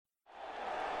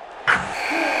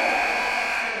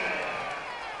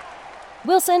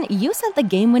Wilson, you sent the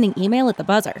game-winning email at the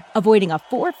buzzer, avoiding a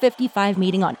 4:55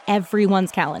 meeting on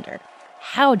everyone's calendar.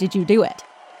 How did you do it?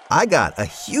 I got a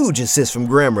huge assist from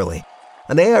Grammarly,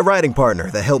 an AI writing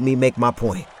partner that helped me make my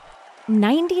point.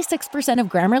 96% of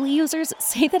Grammarly users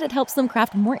say that it helps them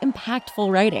craft more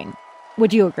impactful writing.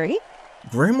 Would you agree?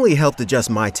 Grammarly helped adjust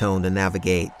my tone to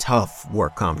navigate tough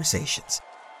work conversations.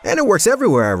 And it works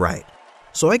everywhere I write,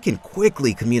 so I can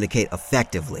quickly communicate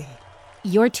effectively.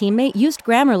 Your teammate used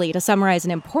Grammarly to summarize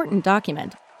an important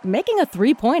document, making a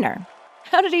 3-pointer.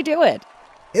 How did he do it?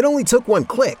 It only took one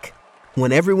click.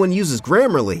 When everyone uses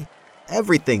Grammarly,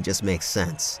 everything just makes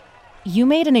sense. You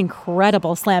made an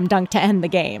incredible slam dunk to end the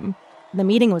game. The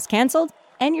meeting was canceled,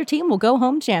 and your team will go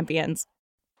home champions.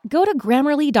 Go to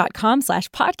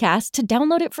Grammarly.com/podcast to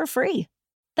download it for free.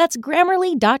 That's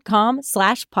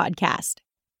Grammarly.com/podcast.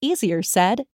 Easier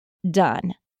said,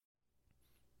 done.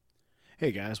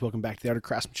 Hey guys, welcome back to the Art of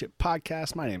Craftsmanship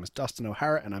Podcast. My name is Dustin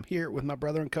O'Hara, and I'm here with my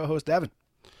brother and co-host Evan.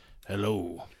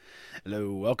 Hello.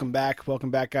 Hello, welcome back,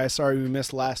 guys. Sorry we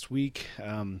missed last week.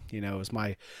 It was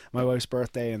my wife's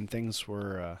birthday, and things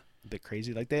were a bit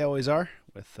crazy, like they always are,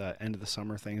 with end of the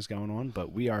summer things going on.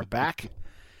 But we are back.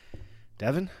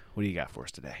 Devin, what do you got for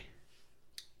us today?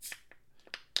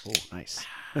 Oh, nice.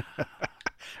 We're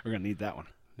gonna need that one.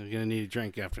 You're going to need a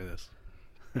drink after this.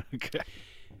 Okay.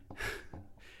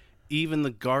 Even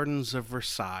the gardens of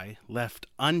Versailles, left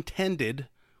untended,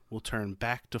 will turn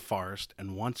back to forest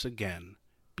and once again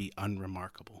be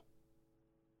unremarkable.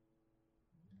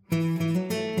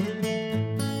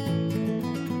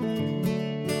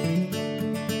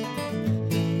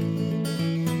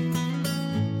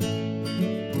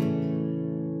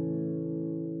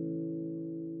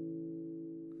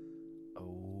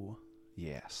 Oh,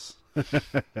 yes.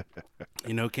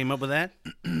 You know who came up with that?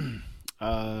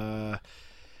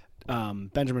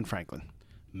 Benjamin Franklin.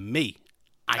 Me.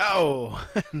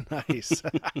 Nice.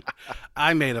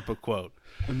 I made up a quote.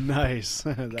 Nice.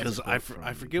 Because I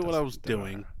forget what I was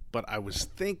doing, but I was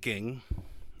thinking,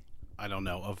 I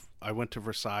went to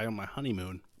Versailles on my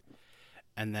honeymoon,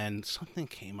 and then something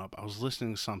came up. I was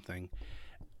listening to something,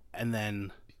 and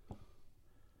then,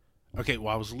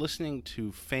 I was listening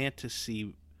to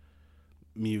fantasy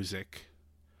music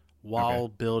while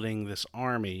building this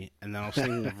army, and then I was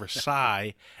thinking of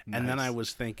Versailles, and then I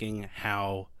was thinking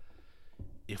how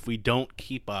if we don't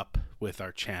keep up with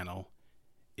our channel,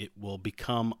 it will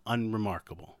become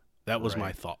unremarkable. That was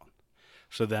my thought.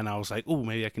 So then I was like, oh,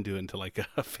 maybe I can do it into like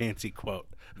a fancy quote.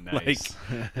 Nice.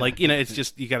 It's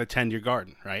just, you got to tend your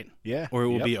garden, right? Yeah. Or it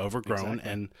will be overgrown.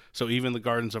 Exactly. And so even the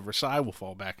gardens of Versailles will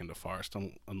fall back into forest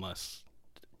unless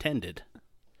tended.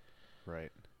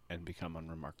 Right. And become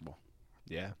unremarkable.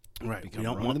 Yeah. Right. Become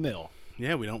run-of-the-mill.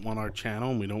 Yeah, we don't want our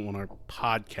channel and we don't want our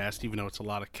podcast, even though it's a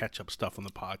lot of catch-up stuff on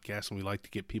the podcast, and we like to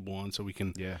get people on so we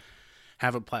can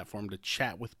have a platform to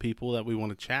chat with people that we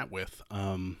want to chat with.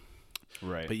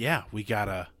 Right. But yeah, we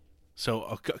got so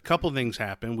a couple things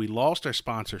happened. We lost our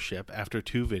sponsorship after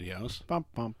 2 videos. Bum,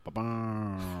 bum, bum,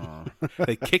 bum.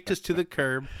 They kicked us to the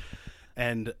curb,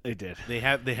 and They did. They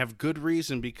have good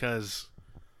reason because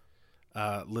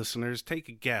listeners, take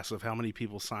a guess of how many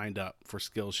people signed up for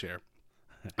Skillshare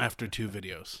after 2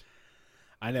 videos.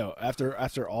 I know.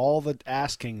 After all the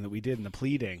asking that we did and the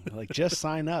pleading, like, just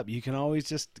sign up. You can always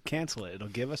just cancel it. It'll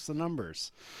give us the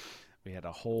numbers. We had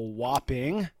a whole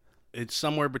whopping. It's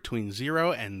somewhere between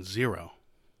 0 and 0.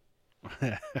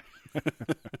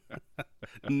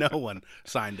 No one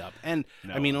signed up. And,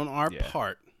 on our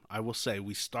part, I will say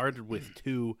we started with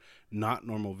 2 not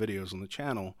normal videos on the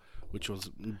channel, which was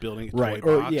building a toy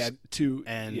box.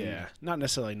 Not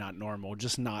necessarily not normal,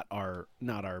 just not our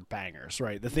bangers,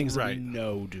 right? The things that we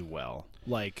know do well,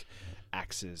 like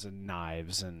axes and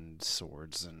knives and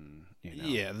swords and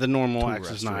the normal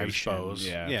axes, knives, bows,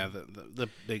 the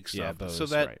big stuff. Bows, so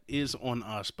that is on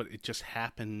us, but it just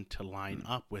happened to line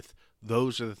up with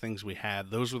those are the things we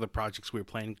had. Those were the projects we were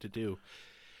planning to do,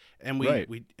 and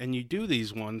we you do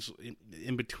these ones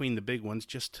in between the big ones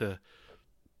just to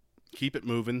keep it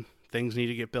moving. Things need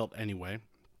to get built anyway.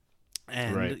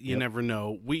 And you never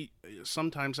know.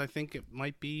 Sometimes I think it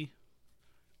might be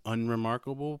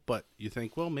unremarkable, but you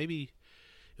think, well, maybe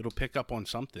it'll pick up on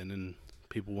something and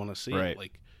people want to see it.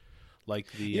 Like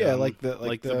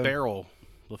the barrel,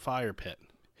 the fire pit.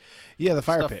 Yeah, the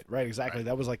fire pit. Right, exactly. Right.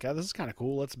 That was like, this is kind of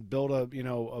cool. Let's build a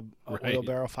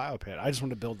wheelbarrow fire pit. I just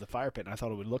wanted to build the fire pit, and I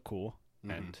thought it would look cool.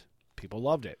 Mm-hmm. And people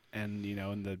loved it. And,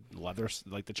 and the leather,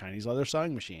 like the Chinese leather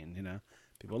sewing machine,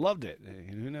 people loved it.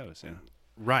 Who knows?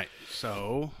 Right.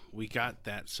 So we got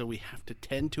that. So we have to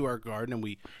tend to our garden,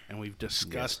 and we've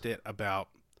discussed it about.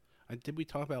 Did we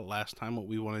talk about last time what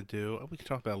we want to do? We can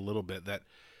talk about a little bit that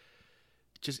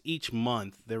just each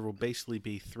month there will basically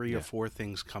be 3 or 4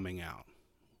 things coming out.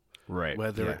 Right.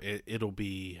 Whether it'll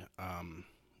be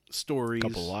stories,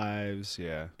 couple lives,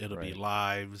 it'll be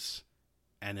lives,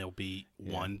 and it'll be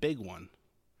one big one.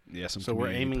 Yeah, so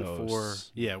we're aiming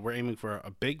for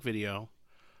a big video,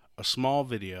 a small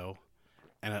video,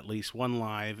 and at least one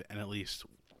live and at least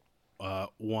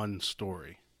one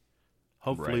story.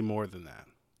 Hopefully more than that.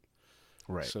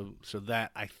 Right. So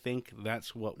that, I think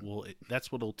that's what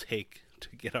it'll take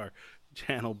to get our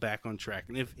channel back on track.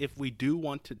 And if we do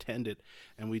want to tend it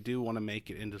and we do want to make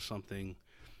it into something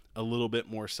a little bit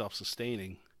more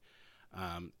self-sustaining,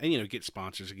 and get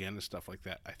sponsors again and stuff like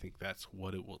that, I think that's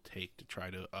what it will take to try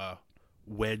to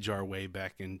wedge our way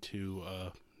back into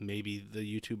maybe the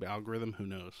YouTube algorithm. Who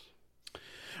knows?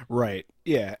 Right.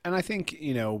 Yeah. And I think,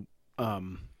 like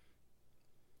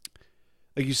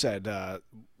you said,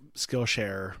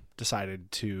 Skillshare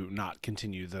decided to not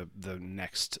continue the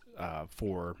next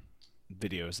 4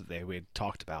 videos that we had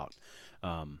talked about.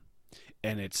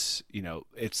 And it's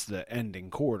the ending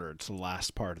quarter. It's the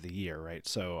last part of the year, right?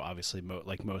 So obviously,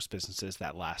 like most businesses,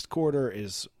 that last quarter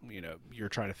is, you're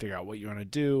trying to figure out what you want to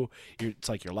do. It's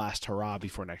like your last hurrah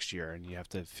before next year, and you have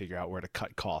to figure out where to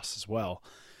cut costs as well.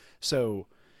 So,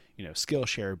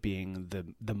 Skillshare being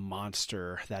the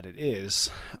monster that it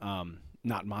is,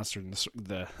 not monster in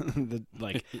the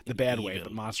like the bad way,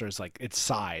 but monster is like its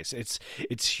size.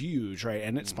 It's huge, right?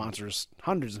 And it sponsors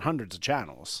hundreds and hundreds of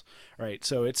channels, right?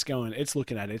 So it's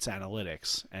looking at its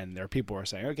analytics, and there are people who are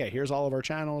saying, okay, here's all of our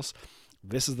channels.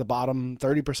 This is the bottom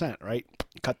 30%, right?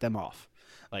 Cut them off.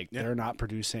 Like they're not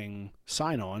producing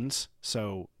sign-ons,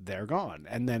 so they're gone.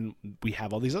 And then we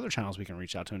have all these other channels we can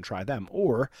reach out to and try them.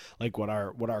 Or like what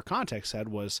our contact said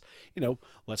was,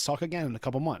 let's talk again in a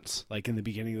couple months, like in the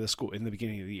beginning of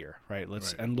the year, right?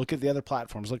 And look at the other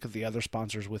platforms, look at the other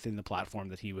sponsors within the platform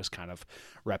that he was kind of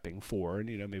repping for, and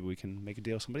maybe we can make a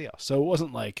deal with somebody else. So it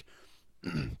wasn't like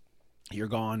you're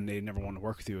gone, they never want to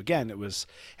work with you again. It was,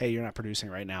 hey, you're not producing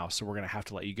right now, so we're going to have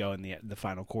to let you go in the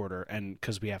final quarter, and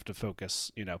because we have to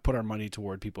focus, put our money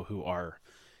toward people who are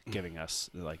giving us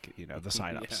the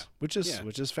signups, which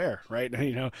is fair, right?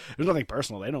 There's nothing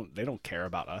personal. They don't care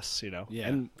about us,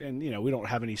 and we don't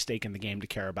have any stake in the game to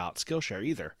care about Skillshare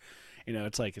either.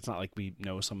 It's not like we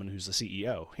know someone who's the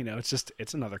CEO.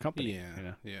 It's another company.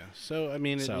 So I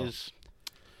mean, it is.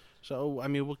 So, I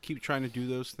mean, we'll keep trying to do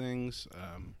those things,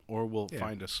 or we'll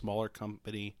find a smaller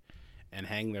company and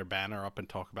hang their banner up and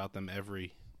talk about them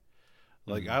every...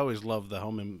 Like, I always love the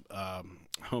home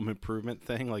improvement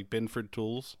thing, like Binford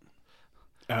Tools.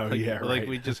 Oh, right. Like,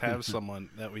 we just have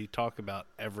someone that we talk about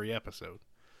every episode,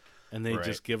 and they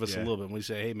just give us a little bit. And we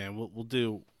say, hey, man, we'll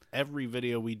do every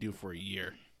video we do for a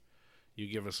year. You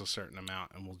give us a certain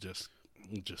amount, and we'll just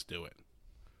do it.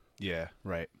 Yeah,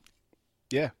 right.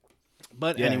 Yeah.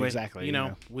 But anyway, exactly.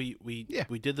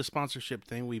 We did the sponsorship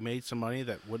thing. We made some money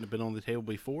that wouldn't have been on the table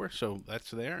before, so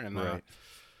that's there, and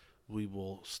we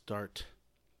will start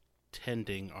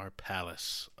tending our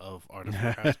palace of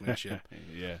artificial craftsmanship.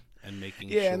 And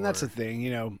making sure. And that's the thing.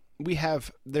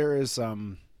 There's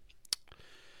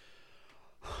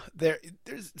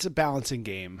it's a balancing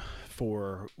game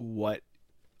for what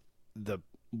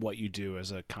you do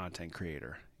as a content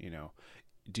creator.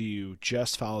 Do you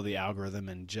just follow the algorithm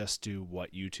and just do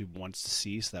what YouTube wants to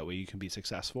see so that way you can be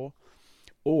successful?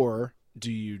 Or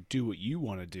do you do what you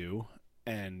want to do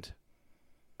and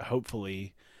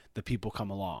hopefully the people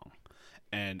come along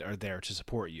and are there to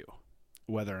support you,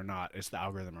 whether or not it's the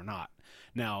algorithm or not?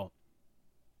 Now,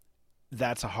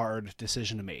 that's a hard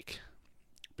decision to make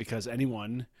because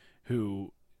anyone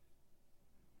who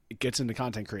gets into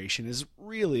content creation is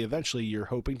really eventually you're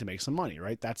hoping to make some money,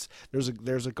 right? There's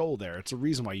a goal there. It's a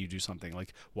reason why you do something.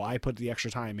 Like, why put the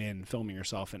extra time in filming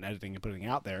yourself and editing and putting it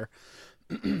out there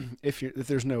if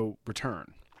there's no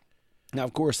return? Now,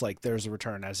 of course, like there's a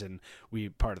return as in we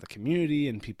part of the community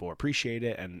and people appreciate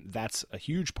it, and that's a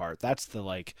huge part. That's the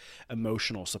like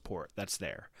emotional support that's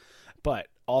there. But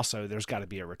also there's got to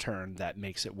be a return that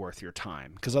makes it worth your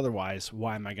time, because otherwise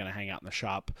why am I going to hang out in the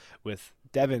shop with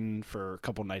Devin for a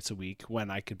couple nights a week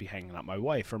when I could be hanging out with my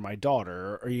wife or my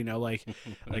daughter or like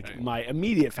my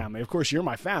immediate family? Of course you're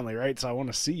my family, right? So I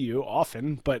want to see you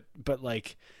often, but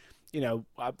like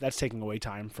that's taking away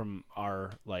time from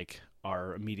our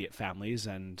immediate families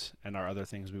and our other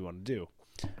things we want to do.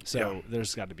 So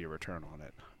there's got to be a return on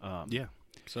it.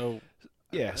 So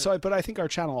but I think our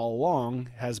channel all along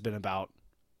has been about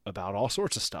about all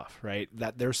sorts of stuff, right?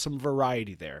 That there's some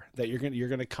variety there, that you're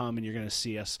gonna come and you're gonna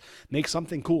see us make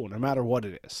something cool, no matter what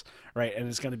it is, right? And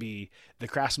it's gonna be, the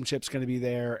craftsmanship's gonna be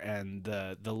there, and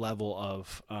the level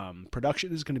of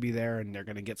production is gonna be there, and they're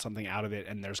gonna get something out of it,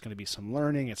 and there's gonna be some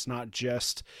learning. It's not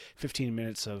just 15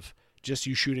 minutes of just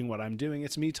you shooting what I'm doing.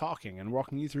 It's me talking and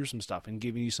walking you through some stuff and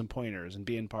giving you some pointers and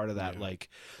being part of that, like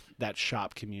that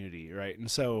shop community, right? And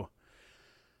so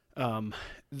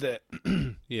the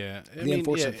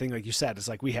unfortunate thing, like you said, is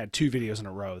like we had 2 videos in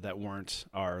a row that weren't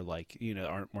our, like, you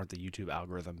know, weren't the YouTube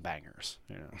algorithm bangers,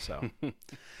 you know, so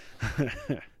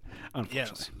unfortunately.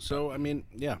 Yes. So I mean,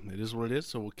 it is what it is,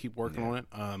 so we'll keep working on it.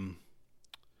 And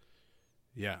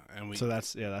we, so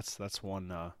that's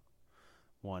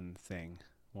one thing.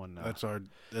 That's our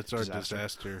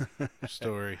disaster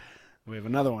story. We have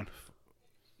another one.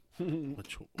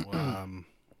 Which one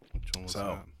was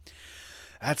that?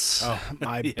 That's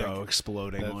my bow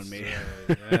exploding on me.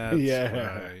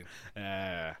 That's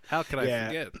right. How could I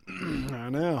forget? I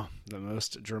know. The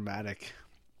most dramatic.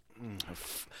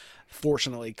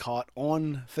 Fortunately caught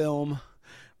on film,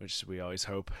 which we always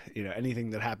hope, you know,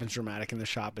 anything that happens dramatic in the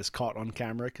shop is caught on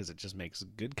camera because it just makes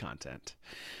good content.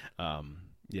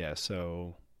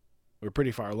 So we're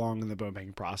pretty far along in the bow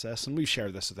making process, and we've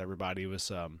shared this with everybody. It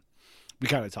was we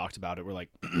kind of talked about it. We're like,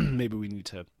 maybe we need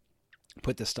to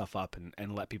put this stuff up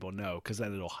and let people know, because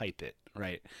then it'll hype it,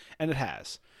 right? And it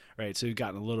has, right? So we've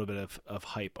gotten a little bit of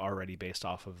hype already based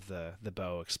off of the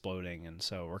bow exploding, and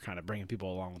so we're kind of bringing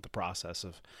people along with the process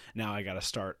of, now I got to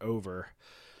start over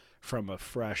from a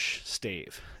fresh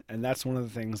stave. And that's one of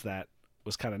the things that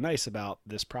was kind of nice about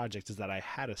this project, is that I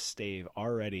had a stave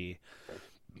already,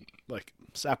 like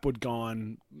sapwood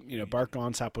gone, you know, bark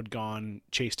gone, sapwood gone,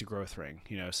 chased a growth ring,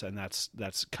 you know, so, and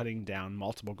that's cutting down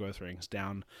multiple growth rings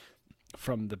down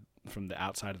from the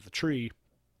outside of the tree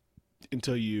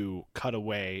until you cut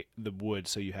away the wood,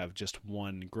 so you have just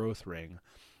one growth ring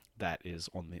that is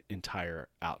on the entire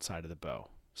outside of the bow,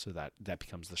 so that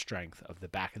becomes the strength of the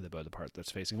back of the bow, the part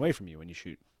that's facing away from you when you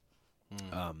shoot.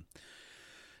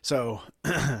 So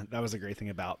that was the great thing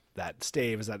about that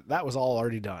stave, is that was all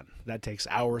already done. That takes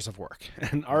hours of work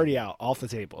and already out off the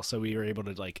table. So we were able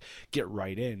to like get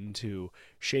right into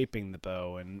shaping the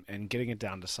bow and getting it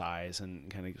down to size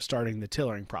and kind of starting the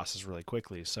tillering process really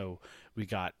quickly. So we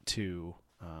got to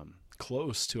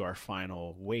close to our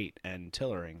final weight and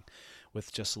tillering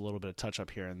with just a little bit of touch up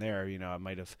here and there. You know, I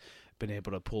might have been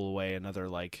able to pull away another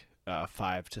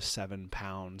 5 to 7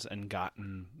 pounds and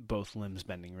gotten both limbs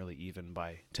bending really even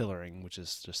by tillering, which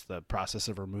is just the process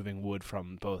of removing wood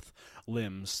from both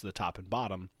limbs, the top and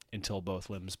bottom, until both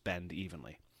limbs bend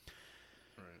evenly.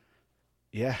 Right.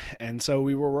 Yeah, and so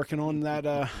we were working on that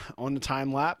on the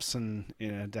time lapse, and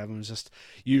you know, Devin was just,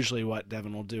 usually what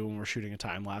Devin will do when we're shooting a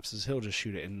time lapse is he'll just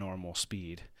shoot it in normal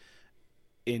speed,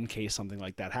 in case something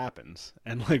like that happens.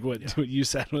 And like what you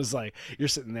said was like, you're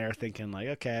sitting there thinking like,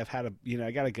 okay, I've had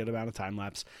I got a good amount of time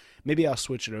lapse. Maybe I'll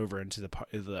switch it over into the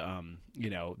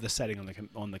setting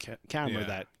on the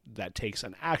camera that takes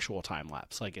an actual time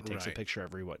lapse. Like it takes a picture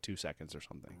every 2 seconds or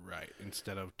something. Right.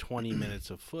 Instead of 20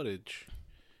 minutes of footage,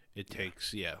 it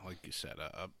takes, like you said,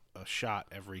 a shot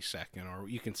every second, or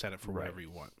you can set it for whatever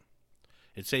you want.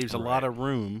 It saves a lot of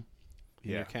room in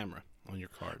your camera. On your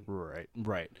card.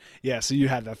 Right. Yeah, so you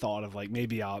had that thought of like,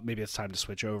 maybe it's time to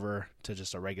switch over to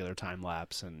just a regular time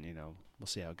lapse, and you know, we'll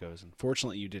see how it goes. And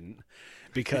fortunately you didn't,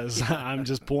 because I'm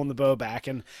just pulling the bow back,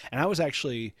 and I was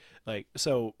actually like,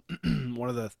 so one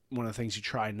of the things you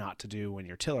try not to do when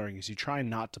you're tillering is you try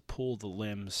not to pull the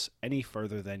limbs any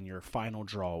further than your final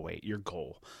draw weight, your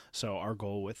goal. So our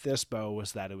goal with this bow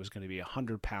was that it was going to be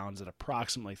 100 pounds at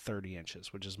approximately 30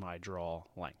 inches, which is my draw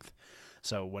length.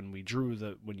 So when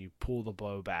you pull the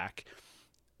bow back,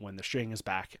 when the string is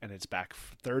back and it's back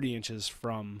 30 inches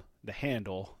from the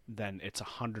handle, then it's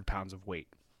 100 pounds of weight.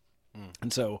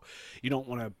 And so you don't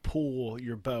want to pull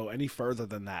your bow any further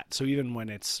than that. So even when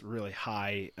it's really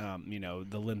high,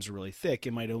 the limbs are really thick,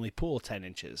 it might only pull 10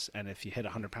 inches. And if you hit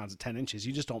 100 pounds at 10 inches,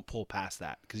 you just don't pull past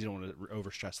that, because you don't want to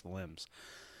overstress the limbs.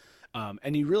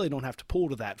 And you really don't have to pull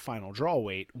to that final draw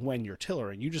weight when you're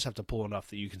tillering. You just have to pull enough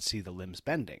that you can see the limbs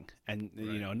bending, and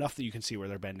enough that you can see where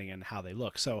they're bending and how they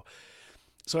look. So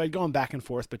I'd gone back and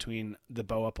forth between the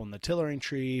bow up on the tillering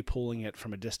tree, pulling it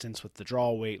from a distance with the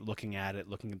draw weight, looking at it,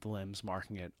 looking at the limbs,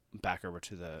 marking it, back over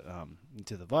to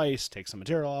the vise, take some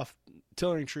material off,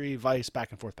 tillering tree, vise,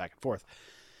 back and forth.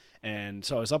 And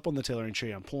so I was up on the tillering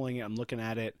tree, I'm pulling it, I'm looking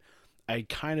at it. I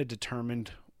kind of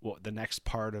determined what the next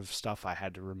part of stuff I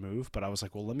had to remove, but I was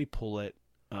like, well, let me pull it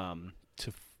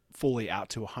to fully out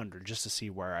to 100 just to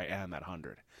see where I am at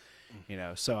 100.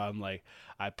 So I'm like,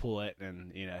 I pull it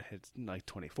and, it's like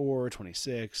 24,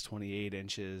 26, 28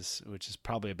 inches, which is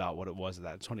probably about what it was at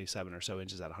that 27 or so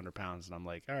inches at 100 pounds. And I'm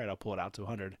like, all right, I'll pull it out to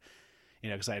 100,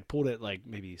 because I had pulled it like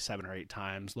maybe 7 or 8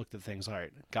 times, looked at things. All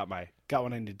right, got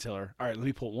what I needed to tiller. All right, let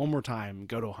me pull it one more time,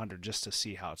 go to 100 just to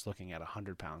see how it's looking at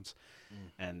 100 pounds.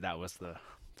 And that was the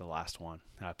last one.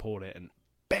 And I pulled it and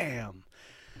bam,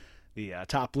 the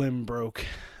top limb broke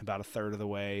about a third of the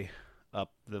way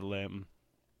up the limb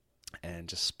and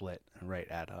just split right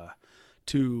at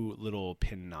 2 little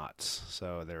pin knots.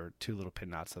 So there are 2 little pin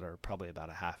knots that are probably about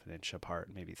a half an inch apart,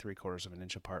 maybe 3/4 of an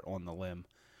inch apart on the limb,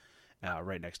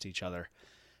 right next to each other.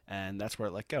 And that's where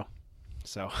it let go.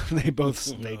 So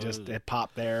it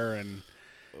popped there and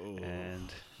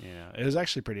it was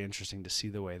actually pretty interesting to see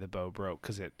the way the bow broke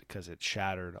because it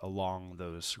shattered along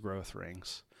those growth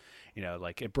rings.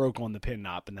 Like it broke on the pin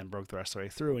knot and then broke the rest of the way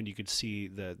through, and you could see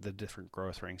the different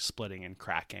growth rings splitting and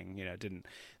cracking. Didn't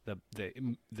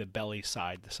the belly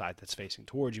side, the side that's facing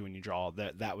towards you when you draw,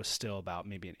 that was still about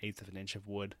maybe 1/8 of an inch of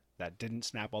wood that didn't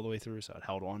snap all the way through, so it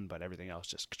held on, but everything else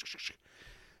just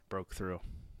broke through.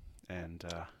 And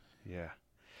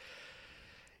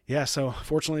so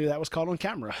fortunately that was caught on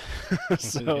camera.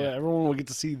 So everyone will get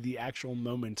to see the actual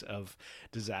moment of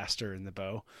disaster in the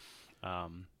bow.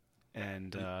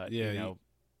 And I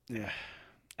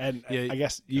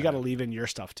guess you got to leave in your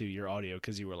stuff too, your audio,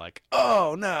 because you were like,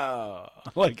 "Oh no!"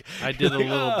 Like I did a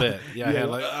little bit, I had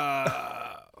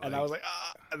and I was like,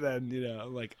 and then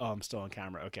like, "Oh, I'm still on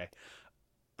camera." Okay.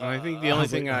 I think the only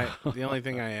thing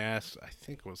I asked, I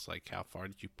think, was like, "How far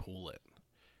did you pull it?"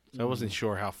 So I wasn't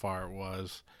sure how far it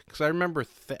was, because I remember.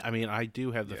 I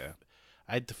do have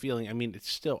I had the feeling. It's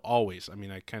still always.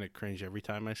 I kind of cringe every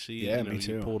time I see. Me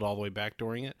too. You pulled all the way back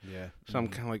during it. Yeah. So I'm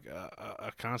kind of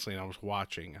like constantly. And I was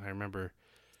watching, and I remember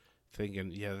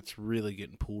thinking, "Yeah, that's really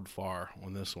getting pulled far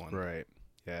on this one." Right.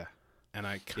 Yeah. And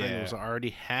I kind of was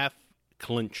already half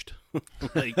clinched,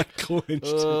 like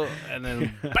clinched, and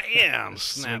then bam,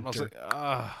 snap. I was like,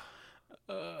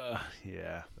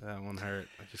 yeah, that one hurt.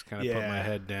 I just kind of put my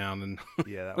head down and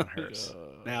that one hurts.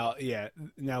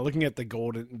 Now looking at the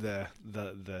golden,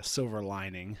 the silver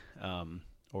lining,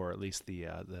 or at least the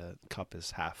cup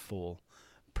is half full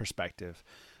perspective.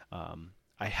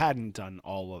 I hadn't done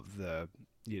all of the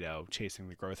chasing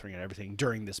the growth ring and everything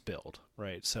during this build,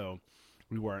 right? So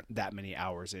we weren't that many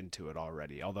hours into it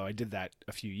already. Although I did that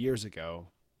a few years ago.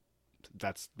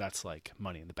 That's like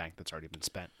money in the bank that's already been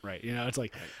spent, right? It's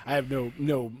like I have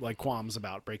no like qualms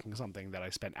about breaking something that I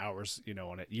spent hours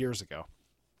on it years ago.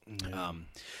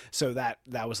 So that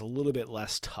was a little bit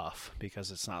less tough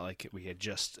because it's not like we had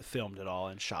just filmed it all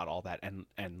and shot all that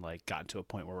and like gotten to a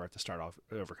point where we have to start off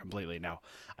over completely. Now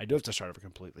I do have to start over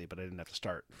completely, but I didn't have to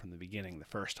start from the beginning the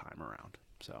first time around.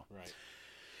 So right.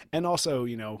 And also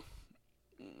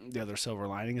the other silver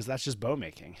lining is that's just bow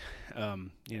making.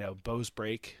 Bows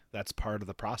break. That's part of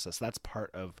the process. That's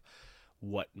part of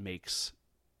what makes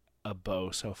a bow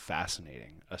so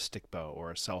fascinating, a stick bow or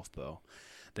a self bow,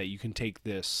 that you can take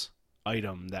this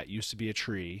item that used to be a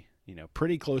tree,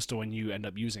 pretty close to when you end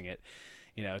up using it.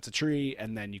 It's a tree,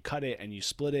 and then you cut it and you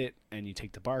split it and you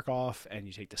take the bark off and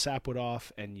you take the sapwood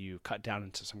off and you cut down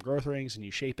into some growth rings and you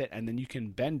shape it, and then you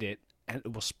can bend it and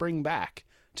it will spring back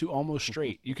to almost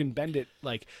straight. You can bend it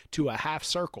like to a half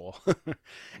circle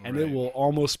and it will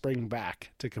almost spring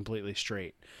back to completely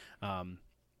straight. And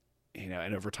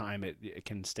over time it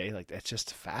can stay like that. It's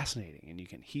just fascinating, and you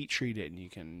can heat treat it and you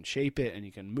can shape it and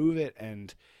you can move it,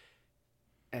 and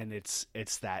it's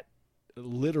that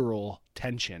literal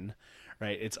tension,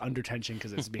 right? It's under tension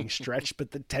because it's being stretched,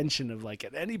 but the tension of like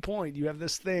at any point you have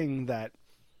this thing that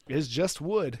is just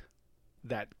wood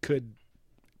that could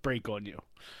break on you.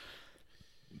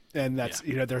 And that's,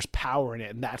 there's power in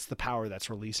it, and that's the power that's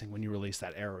releasing when you release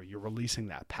that arrow. You're releasing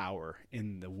that power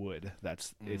in the wood.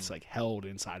 It's like held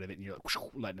inside of it, and you're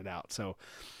like letting it out. So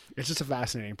it's just a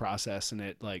fascinating process, and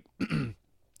it like it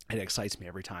excites me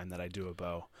every time that I do a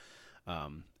bow.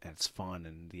 And it's fun,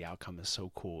 and the outcome is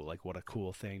so cool. Like, what a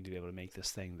cool thing to be able to make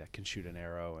this thing that can shoot an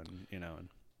arrow,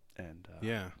 and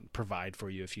provide for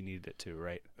you if you needed it to,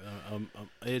 right?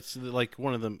 It's like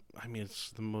one of the.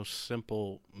 It's the most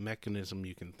simple mechanism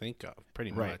you can think of, pretty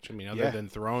much. Other than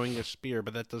throwing a spear,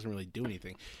 but that doesn't really do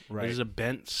anything. Right. There's a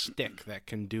bent stick that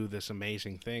can do this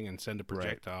amazing thing and send a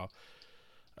projectile.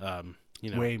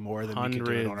 Way more than we could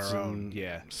do it on our own.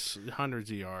 Yeah, hundreds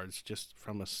of yards just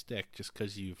from a stick, just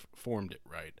because you've formed it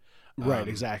right. Right,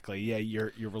 exactly. Yeah,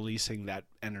 you're releasing that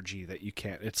energy that you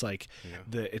can't. It's like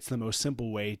it's the most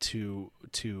simple way to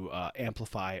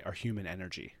amplify our human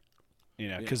energy.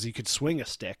 because you could swing a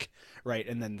stick, right,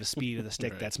 and then the speed of the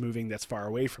stick Right. that's moving that's far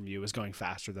away from you is going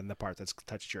faster than the part that's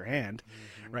touched your hand,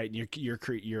 right? And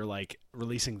you're like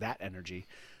releasing that energy,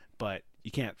 but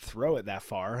you can't throw it that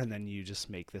far, and then you just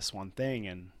make this one thing,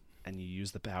 and you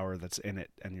use the power that's in it,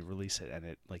 and you release it, and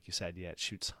it, like you said, it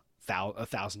shoots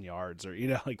 1,000 yards, or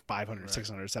like 500,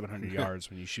 600, 700 yards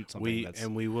when you shoot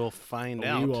something. We will find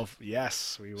out.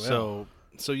 Yes, we will.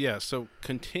 So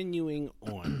continuing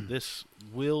on, this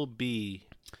will be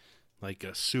like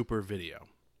a super video.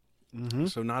 Mm-hmm.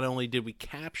 So not only did we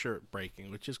capture it breaking,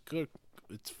 which is good,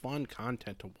 it's fun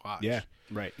content to watch. Yeah,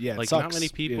 right. Yeah, like it sucks, not many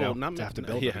people to have to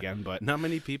build it again, but not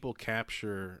many people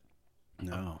capture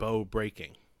a bow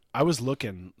breaking. I was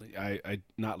looking, I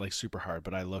not like super hard,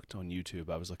 but I looked on YouTube.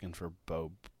 I was looking for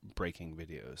bow breaking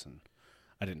videos, and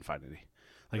I didn't find any.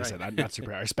 Like I said, I'm not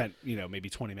super hard. I spent maybe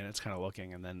 20 minutes kind of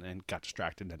looking, and got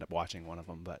distracted and ended up watching one of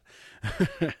them. But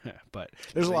but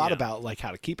there's a lot about like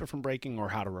how to keep it from breaking or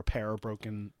how to repair a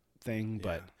broken thing.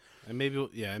 But and maybe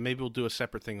we'll do a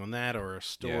separate thing on that, or a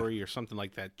story or something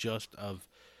like that, just of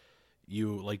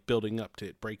you like building up to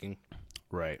it breaking.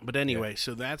 Right. But anyway,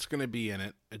 so that's going to be in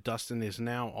it. Dustin is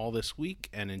now all this week,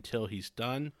 and until he's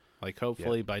done, like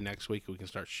hopefully by next week we can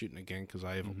start shooting again, because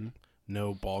I have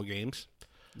no ball games.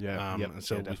 Yeah. And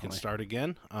so we can start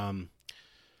again. And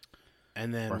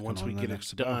then Working once we on the get it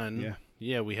next bow. done,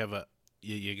 we have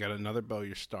you got another bow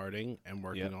you're starting and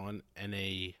working on, and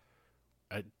a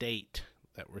date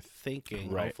that we're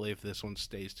thinking. Right. Hopefully, if this one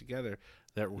stays together,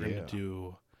 that we're going to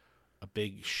do a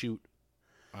big shoot.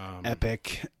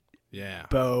 Epic. Yeah.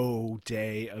 Bow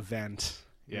day event.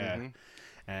 Yeah.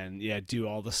 Mm-hmm. And do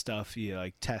all the stuff. You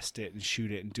like test it and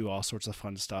shoot it and do all sorts of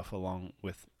fun stuff along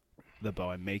with the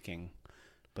bow I'm making.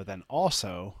 But then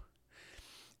also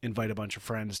invite a bunch of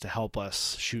friends to help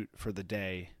us shoot for the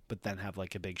day, but then have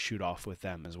like a big shoot off with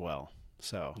them as well.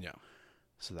 So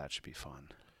so that should be fun.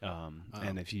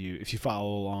 And if you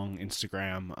follow along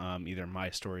Instagram, either my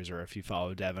stories or if you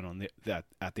follow Devin on at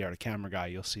the Art of Camera Guy,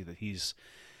 you'll see that he's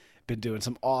been doing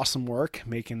some awesome work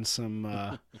making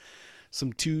some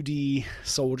 2D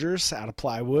soldiers out of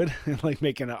plywood and like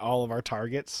making all of our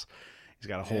targets. He's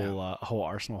got a whole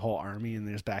arsenal, whole army in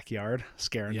his backyard,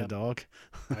 scaring the dog.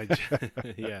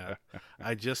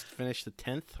 I just finished the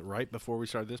 10th right before we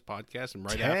started this podcast, and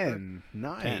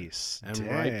nice. 10. And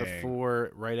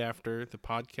right after the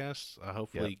podcast,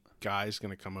 hopefully Guy's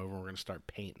going to come over and we're going to start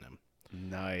painting them.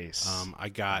 Nice. I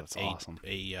got awesome.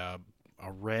 a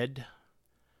red.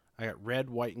 I got red,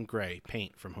 white, and gray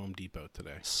paint from Home Depot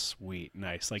today. Sweet,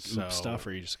 nice. Like oop stuff,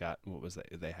 or you just got what was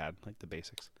that they had, like the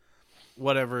basics?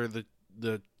 Whatever the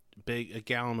big a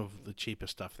gallon of the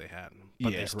cheapest stuff they had,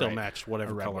 but they still matched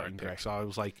whatever color I picked. So I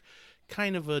was like,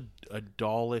 kind of a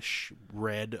dullish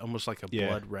red, almost like a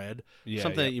blood red,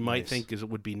 something that you might think it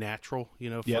would be natural,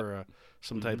 for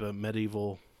some type of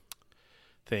medieval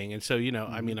thing. And so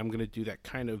I mean, I'm going to do that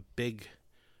kind of big.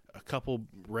 A couple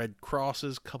red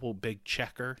crosses, couple big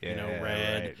checker,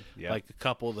 red, like a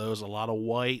couple of those, a lot of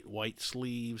white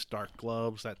sleeves, dark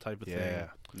gloves, that type of thing. Yeah,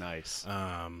 nice.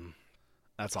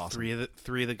 That's awesome.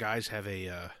 Three of the guys have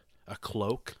a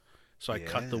cloak, so I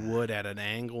cut the wood at an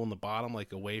angle in the bottom,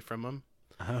 like away from them.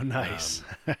 Oh, nice.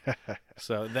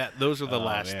 So those are the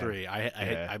last three.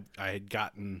 I had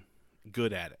gotten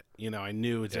good at it. I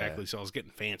knew exactly, so I was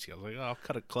getting fancy. I was like, I'll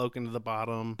cut a cloak into the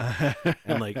bottom,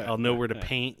 and like I'll know where to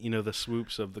paint, the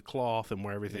swoops of the cloth and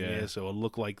where everything is, so it'll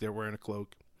look like they're wearing a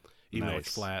cloak, even though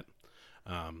it's flat.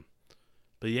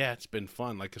 But yeah, it's been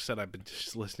fun. Like I said, I've been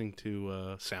just listening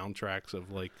to soundtracks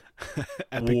of like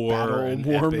epic war battle, and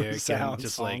war epic, sound and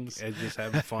just songs. and just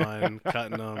having fun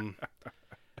cutting them.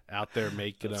 Out there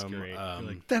making them. Great.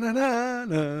 Like, that's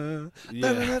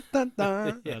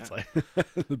like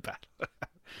the battle.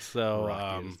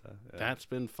 So that's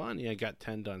been fun. Yeah, I got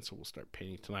 10 done, so we'll start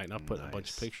painting tonight. And I'll put a bunch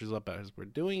of pictures up as we're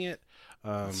doing it.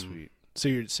 Sweet. So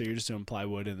you're just doing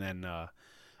plywood, and then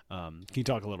can you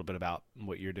talk a little bit about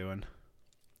what you're doing,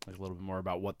 like a little bit more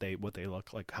about what they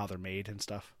look like, how they're made and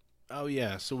stuff? Oh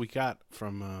yeah, so we got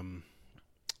from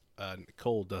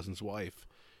Nicole Dozen's wife.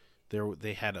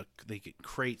 They get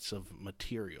crates of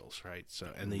materials, right? So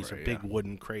and these are big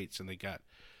wooden crates, and they got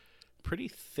pretty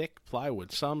thick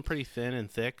plywood, some pretty thin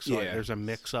and thick. So there's a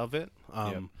mix of it.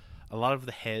 A lot of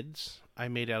the heads I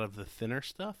made out of the thinner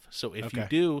stuff. So if you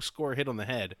do score a hit on the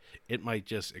head, it might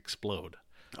just explode.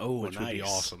 Oh, which would be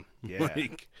awesome. Yeah.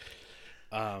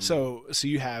 So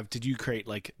did you create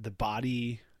like the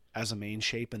body as a main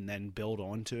shape and then build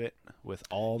onto it with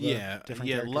all the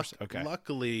different characters?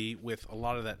 Luckily, with a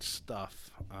lot of that stuff,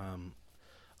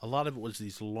 a lot of it was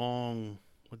these long,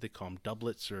 what they call them,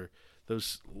 doublets, or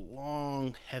those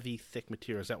long, heavy, thick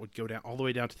materials that would go down all the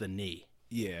way down to the knee.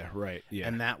 Yeah, right. Yeah.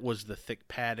 And that was the thick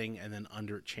padding, and then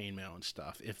under it chainmail and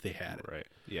stuff, if they had it. Right.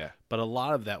 Yeah. But a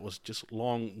lot of that was just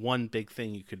one big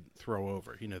thing you could throw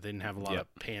over. They didn't have a lot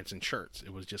of pants and shirts.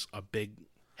 It was just a big,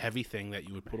 heavy thing that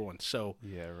you would put on. So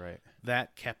yeah, right.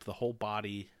 That kept the whole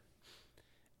body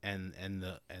and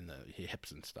the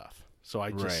hips and stuff. So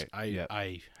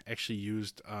I actually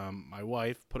used my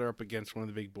wife, put her up against one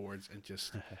of the big boards, and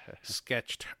just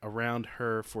sketched around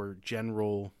her for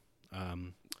general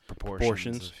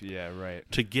proportions. Yeah, right.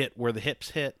 To get where the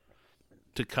hips hit,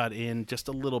 to cut in just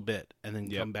a little bit, and then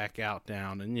come back out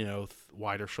down, and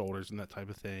wider shoulders and that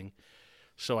type of thing.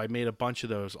 So I made a bunch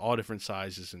of those, all different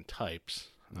sizes and types.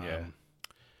 And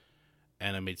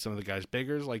I made some of the guys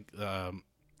bigger. Like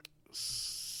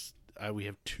we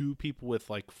have 2 people with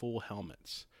like full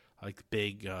helmets, like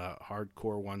big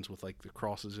hardcore ones with like the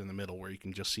crosses in the middle where you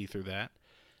can just see through that.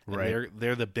 And right.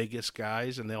 They're the biggest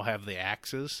guys, and they'll have the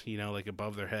axes, like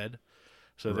above their head.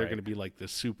 So they're going to be like the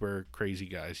super crazy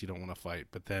guys you don't want to fight.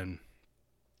 But then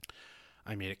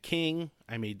I made a king.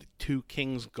 I made 2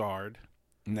 kings guard.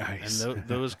 Nice. And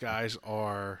those guys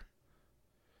are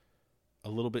a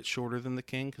little bit shorter than the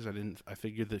king because I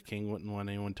figured the king wouldn't want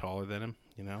anyone taller than him.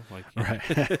 Right.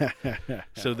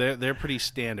 So they're pretty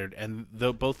standard. And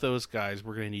both those guys,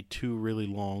 we're going to need 2 really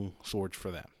long swords for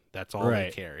them. That's all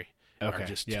they carry. Okay. Are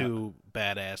just 2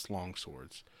 badass long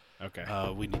swords. Okay.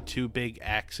 We need 2 big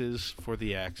axes for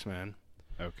the axemen.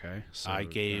 Okay. So I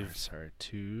gave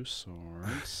 2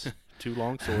 swords, 2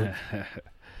 long swords,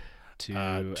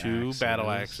 2 battle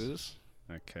axes.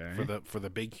 Okay. For the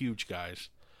big huge guys.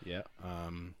 Yeah.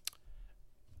 And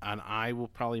I will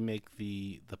probably make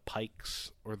the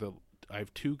pikes I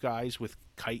have 2 guys with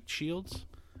kite shields.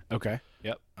 Okay.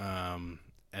 Yep.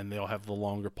 And they'll have the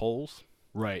longer poles.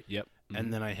 Right. Yep.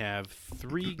 And then I have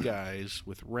 3 guys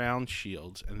with round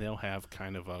shields, and they'll have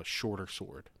kind of a shorter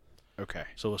sword. Okay.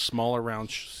 So a smaller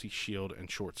round shield and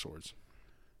short swords.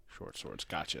 Short swords,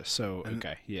 gotcha. So,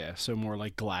 okay, yeah. So more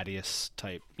like gladius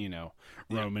type,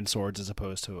 Roman swords as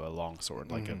opposed to a long sword,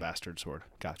 like a bastard sword.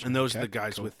 Gotcha. And those are the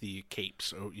guys with the capes.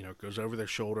 So, it goes over their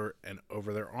shoulder and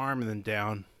over their arm and then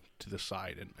down to the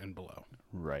side and below.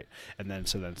 Right. And then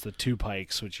it's the 2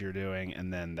 pikes, which you're doing,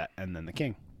 and then the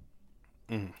king.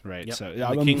 Right. Yep. So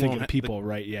I'm thinking people,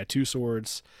 right? Yeah, 2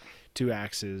 swords, 2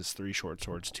 axes, 3 short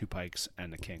swords, 2 pikes,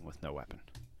 and the king with no weapon.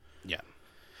 Yeah.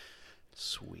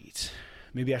 Sweet.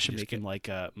 Maybe I should make him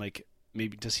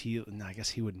maybe does he? No, I guess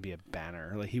he wouldn't be a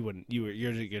banner. Like he wouldn't. You're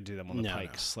gonna do them on the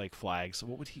pikes, like flags.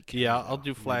 What would he? Carry I'll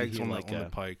do flags on the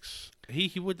pikes.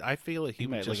 He would. I feel like he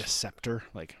would might like a scepter.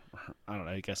 Like I don't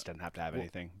know. I guess doesn't have to have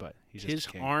anything, but he's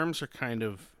just his arms are kind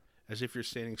of as if you're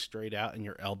standing straight out and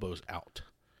your elbows out.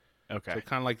 Okay. So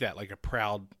kind of like that, like a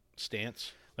proud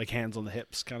stance. Like hands on the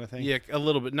hips kind of thing? Yeah, a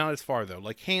little bit. Not as far, though.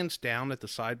 Like hands down at the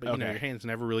side, but your hands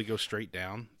never really go straight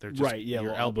down. They're just,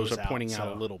 your elbows are pointing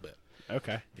out a little bit.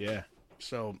 Okay, yeah.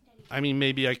 So, I mean,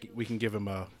 maybe we can give him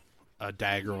a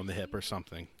dagger on the hip or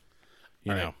something.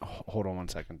 You know. Right. Hold on one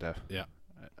second, Dev. Yeah.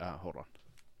 Hold on.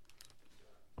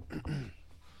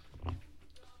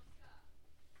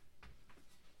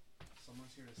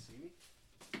 Someone's here to see me?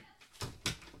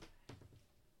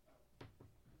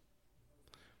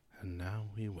 And now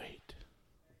we wait.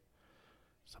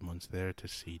 Someone's there to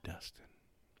see Dustin.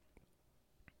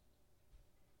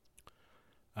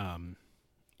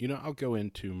 I'll go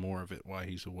into more of it while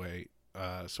he's away.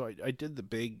 So I did the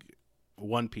big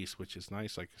one piece, which is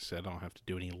nice. Like I said, I don't have to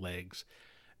do any legs.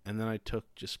 And then I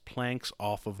took just planks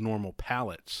off of normal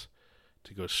pallets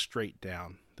to go straight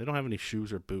down. They don't have any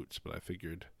shoes or boots, but I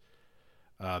figured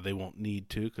they won't need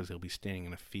to because they'll be standing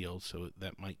in a field, so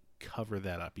that might cover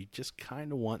that up. You just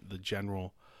kind of want the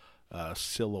general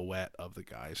silhouette of the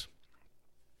guys.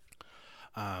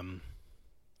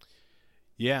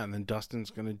 Yeah, and then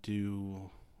Dustin's going to do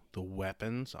the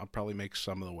weapons. I'll probably make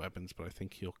some of the weapons, but I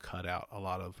think he'll cut out a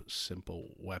lot of simple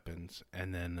weapons.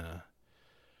 And then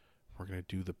we're going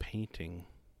to do the painting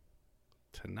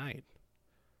tonight.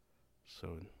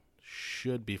 So it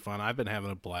should be fun. I've been having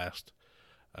a blast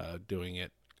doing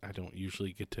it. I don't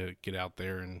usually get to get out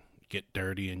there and get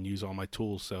dirty and use all my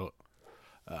tools, so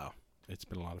it's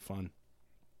been a lot of fun.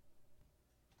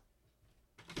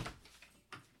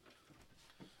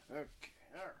 Okay.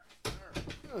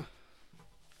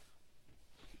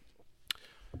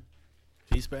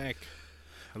 He's back.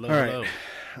 Hello, all right. hello.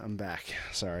 I'm back.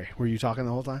 Sorry. Were you talking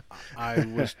the whole time? I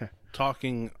was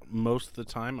talking most of the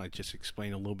time. I just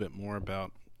explained a little bit more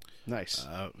about nice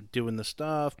doing the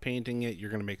stuff, painting it. You're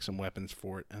going to make some weapons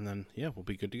for it, and then, we'll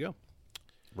be good to go.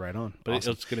 Right on. But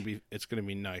Awesome. it's gonna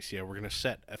be nice. Yeah, we're gonna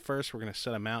set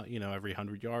them out, every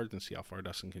 100 yards and see how far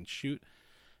Dustin can shoot.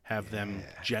 Have them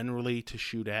generally to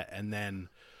shoot at, and then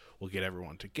we'll get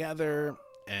everyone together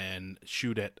and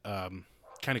shoot at, kind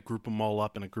of group them all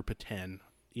up in a group of 10.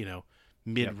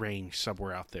 Mid-range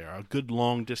somewhere out there, a good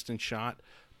long distance shot,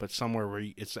 but somewhere where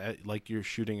it's like you're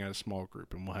shooting at a small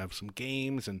group, and we'll have some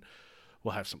games and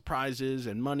we'll have some prizes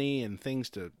and money and things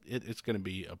it's going to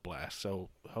be a blast. So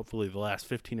hopefully the last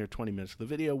 15 or 20 minutes of the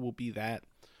video will be that.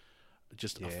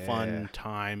 Just a fun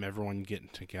time, everyone getting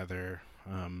together.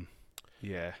 And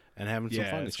having some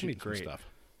fun. It's going to be great. Stuff.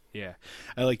 Yeah.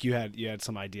 I like you had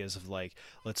some ideas of like,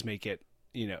 let's make it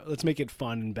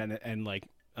fun and like,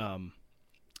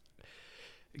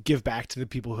 give back to the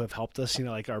people who have helped us,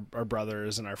 like our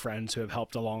brothers and our friends who have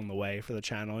helped along the way for the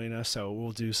channel, so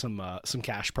we'll do some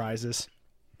cash prizes,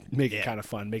 make it kind of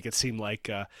fun, make it seem like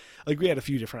we had a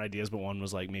few different ideas, but one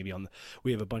was like maybe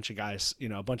we have a bunch of guys,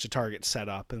 a bunch of targets set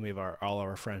up, and we have all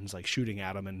our friends like shooting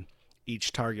at them, and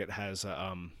each target has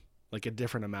like a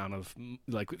different amount of,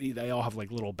 like they all have like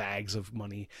little bags of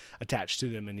money attached to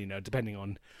them, and depending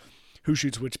on who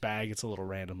shoots which bag, it's a little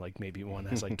random. Like maybe one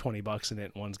has like $20 in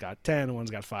it, one's got 10,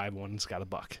 one's got 5, one's got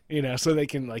 $1. So they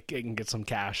can get some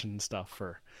cash and stuff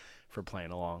for playing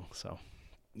along. So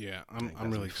yeah, I'm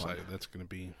really excited. That's going to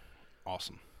be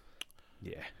awesome.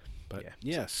 Yeah, but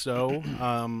So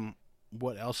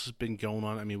what else has been going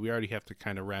on? I mean, we already have to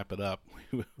kind of wrap it up.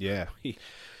 Yeah.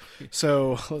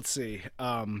 So let's see.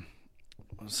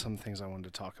 Some things I wanted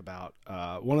to talk about.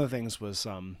 One of the things was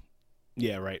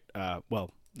well.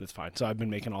 That's fine. So I've been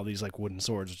making all these like wooden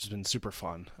swords, which has been super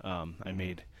fun. I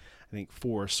made, I think,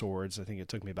 4 swords. I think it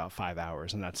took me about 5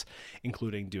 hours, and that's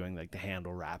including doing like the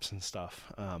handle wraps and stuff.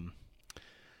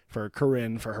 For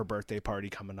Corinne, for her birthday party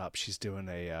coming up, she's doing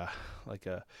a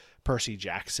Percy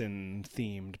Jackson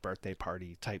themed birthday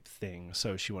party type thing.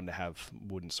 So she wanted to have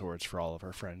wooden swords for all of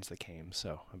her friends that came.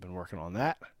 So I've been working on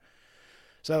that.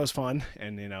 So that was fun,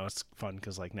 and it's fun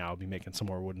because like now I'll be making some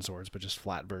more wooden swords, but just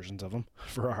flat versions of them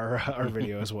for our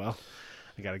video as well.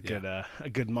 I got a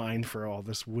good mind for all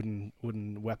this wooden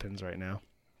weapons right now.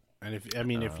 And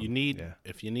if you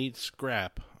need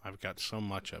scrap, I've got so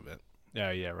much of it.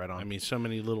 Yeah, right on. I mean, so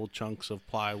many little chunks of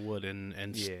plywood and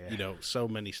so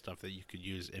many stuff that you could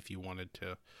use if you wanted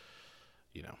to,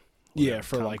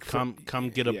 come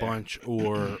get a bunch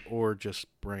or just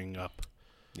bring up.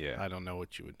 Yeah, I don't know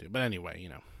what you would do, but anyway,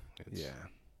 it's...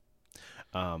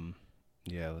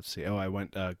 Let's see. I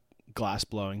went glass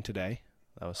blowing today.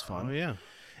 That was fun. Oh yeah.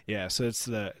 Yeah. So it's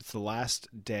the last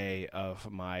day of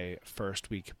my first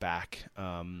week back,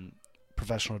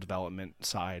 professional development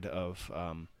side of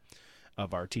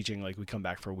our teaching. Like we come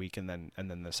back for a week, and then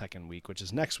the second week, which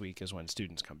is next week, is when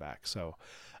students come back. So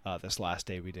this last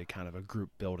day we did kind of a group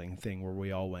building thing where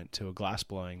we all went to a glass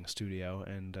blowing studio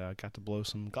and got to blow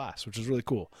some glass, which was really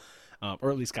cool.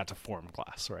 Or at least got to form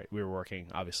glass, right? We were working,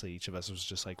 obviously each of us was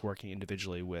just like working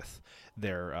individually with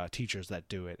their teachers that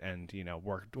do it, and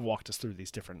walked us through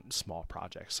these different small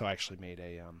projects. So I actually made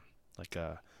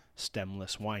a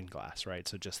stemless wine glass, right?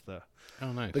 So just the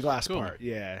glass part,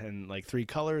 yeah, and like 3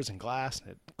 colors and glass,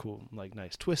 and cool, like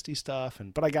nice twisty stuff.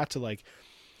 But I got to like,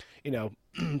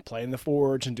 play in the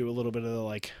forge and do a little bit of the,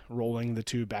 like rolling the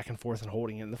tube back and forth and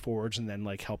holding it in the forge, and then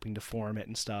like helping to form it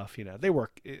and stuff. They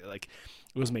work like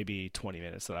it was maybe 20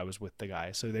 minutes that I was with the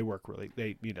guys, so they work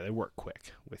they work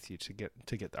quick with you to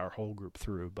get our whole group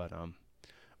through. But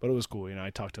it was cool. I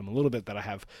talked to them a little bit that I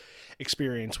have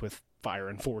experience with fire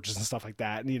and forges and stuff like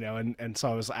that, and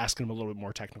so I was asking them a little bit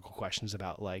more technical questions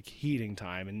about like heating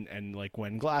time and like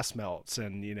when glass melts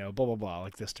and blah blah blah,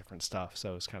 like this different stuff.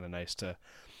 So it was kind of nice to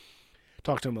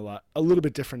talk to him a little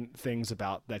bit different things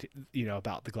about that,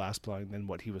 about the glass blowing than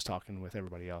what he was talking with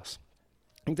everybody else.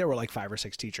 I think there were like 5 or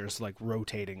 6 teachers like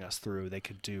rotating us through. They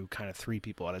could do kind of 3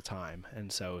 people at a time,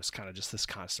 and so it's kind of just this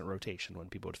constant rotation when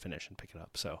people would finish and pick it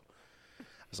up. So I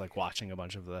was like watching a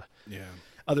bunch of the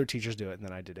other teachers do it, and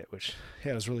then I did it, which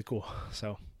it was really cool.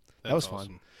 So that was awesome.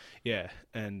 Fun. Yeah,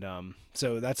 and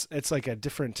so it's like a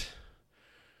different.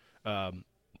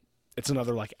 It's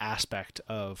another like aspect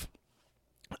of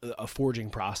a forging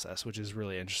process, which is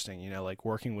really interesting, like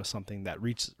working with something that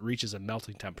reaches a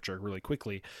melting temperature really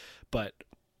quickly, but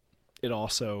it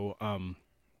also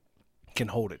can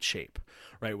hold its shape,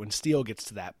 right? When steel gets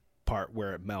to that part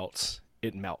where it melts,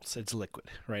 it's liquid,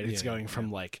 right? It's going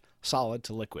from like solid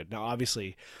to liquid. Now,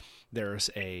 obviously there's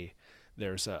a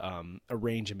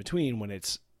range in between when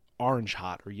it's orange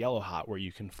hot or yellow hot where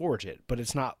you can forge it, but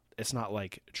it's not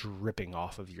like dripping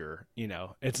off of your,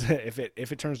 it's if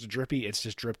it turns to drippy, it's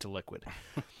just drip to liquid.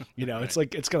 Right. It's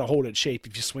like it's gonna hold its shape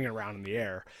if you swing it around in the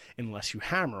air, unless you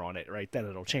hammer on it, right? Then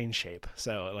it'll change shape.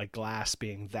 So like glass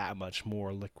being that much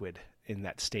more liquid in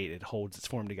that state, it holds its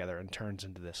form together and turns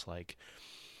into this like,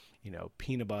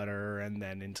 peanut butter and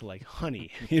then into like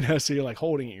honey, so you're like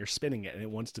holding it, you're spinning it, and it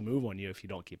wants to move on you if you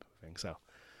don't keep moving. So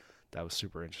that was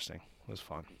super interesting. It was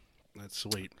fun. That's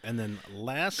sweet. And then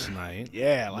last night,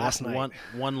 night,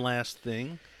 one last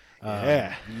thing.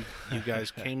 Yeah, you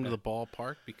guys came to the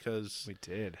ballpark because we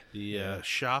did. The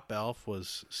shop elf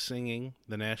was singing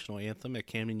the national anthem at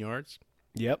Camden Yards.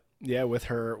 Yep. Yeah, with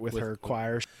her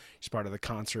choir. She's part of the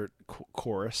concert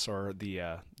chorus or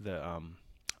the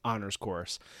honors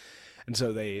chorus, and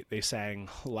so they sang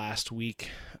last week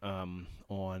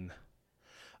on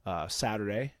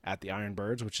Saturday at the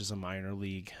Ironbirds, which is a minor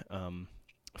league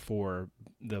for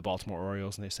the Baltimore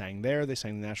Orioles, and they sang there. They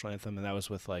sang the national anthem, and that was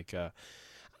with like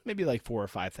maybe like 4,000 or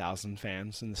 5,000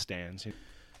 fans in the stands.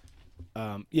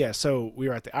 So we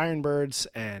were at the Ironbirds,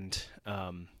 and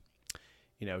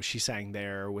she sang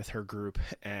there with her group,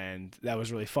 and that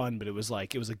was really fun. But it was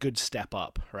a good step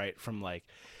up, right, from like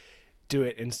do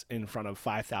it in front of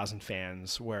 5,000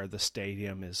 fans where the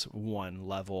stadium is one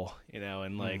level, and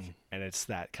and it's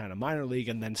that kind of minor league,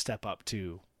 and then step up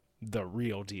to the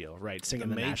real deal, right? Singing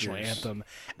the national anthem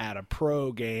at a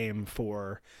pro game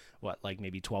for like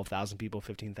maybe 12,000 people,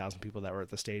 15,000 people that were at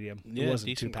the stadium. Yeah, it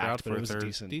wasn't too packed, but it was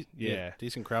Thursday.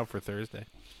 Decent crowd for Thursday.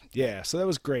 Yeah, so that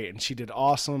was great, and she did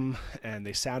awesome, and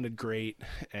they sounded great,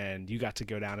 and you got to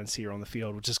go down and see her on the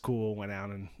field, which is cool. Went out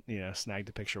and snagged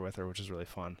a picture with her, which is really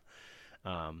fun.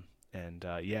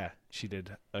 She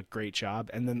did a great job,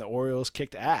 and then the Orioles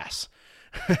kicked ass.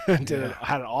 Had an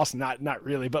awesome, not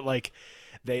really, but like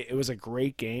it was a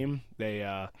great game.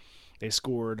 They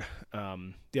scored,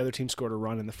 the other team scored a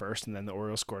run in the first, and then the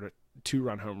Orioles scored a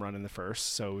 2-run home run in the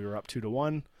first. So we were up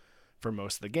 2-1 for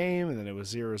most of the game, and then it was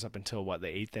zeros up until the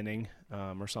 8th inning,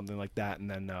 or something like that. And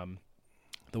then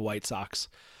the White Sox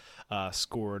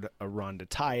scored a run to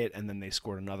tie it, and then they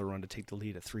scored another run to take the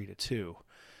lead at 3-2.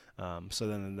 So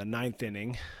then in the 9th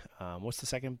inning, what's the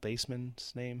second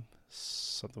baseman's name?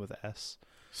 Something with an S.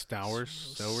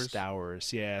 Stowers.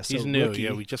 Yeah. So he's new. Rookie.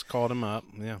 Yeah, we just called him up.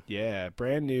 Yeah. Yeah,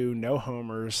 brand new, no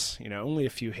homers. Only a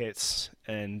few hits,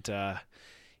 and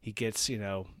he gets.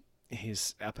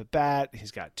 He's up at bat.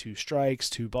 He's got 2 strikes,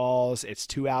 2 balls. It's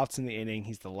 2 outs in the inning.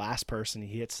 He's the last person.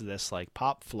 He hits this like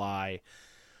pop fly,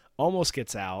 almost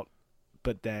gets out,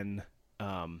 but then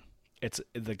it's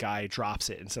the guy drops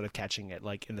it instead of catching it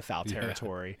like in the foul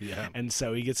territory. Yeah. And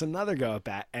so he gets another go at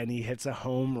bat, and he hits a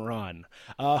home run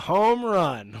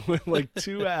with like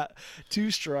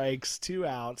 2 strikes, 2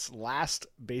 outs.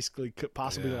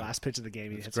 Possibly the last pitch of the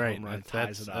game. He hits a home run,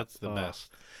 ties it up. That's the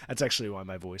best. That's actually why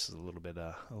my voice is a little bit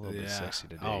sexy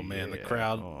today. Oh man, the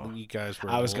crowd, you guys were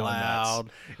I was loud. Going nuts.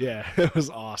 Yeah, it was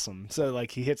awesome. So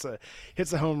like he hits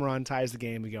a home run, ties the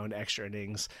game. We go into extra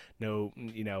innings.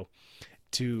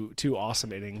 Two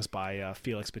awesome innings by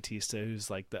Felix Bautista, who's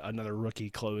like another rookie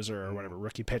closer or whatever,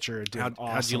 rookie pitcher.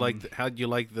 Awesome. How'd you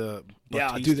like the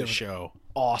Bautista show?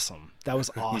 Awesome. That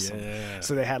was awesome. Yeah.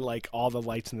 So they had like all the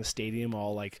lights in the stadium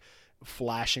all like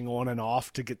flashing on and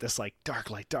off to get this like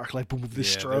dark light, boom,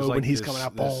 this strobe when he's coming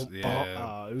out. Boom.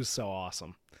 It was so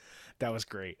awesome. That was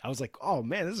great. I was like, oh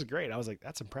man, this is great. I was like,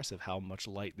 that's impressive how much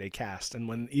light they cast. And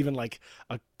when even like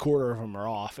a quarter of them are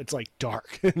off, it's like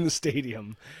dark in the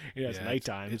stadium. It's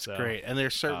nighttime. It's great. And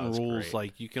there's certain rules,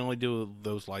 like you can only do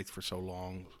those lights for so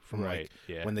long from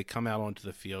when they come out onto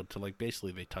the field to like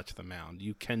basically they touch the mound.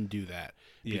 You can do that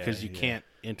because you can't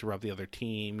interrupt the other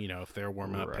team, if they're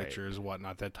warming up pitchers,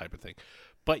 whatnot, that type of thing.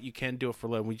 But you can do it for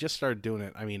low. We just started doing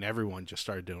it. I mean, everyone just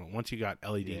started doing it once you got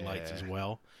LED lights as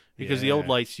well. Because the old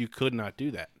lights, you could not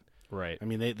do that. Right. I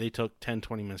mean, they took 10,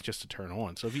 20 minutes just to turn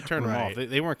on. So if you turn them off,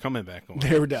 they weren't coming back on.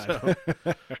 They were done.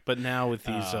 So, but now with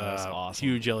these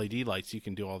huge LED lights, you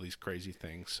can do all these crazy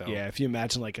things. So yeah, if you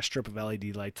imagine like a strip of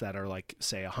LED lights that are like,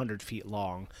 say, 100 feet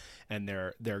long, and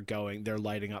they're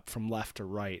lighting up from left to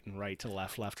right and right to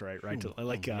left, left to right, to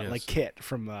like Kit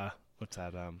from what's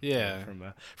that?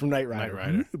 From Knight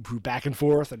Rider. Back and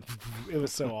forth, and it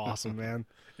was so awesome, man.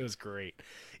 It was great.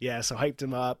 Yeah, so hyped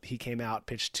him up. He came out,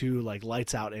 pitched 2 like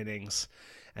lights out innings,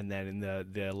 and then in the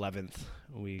 11th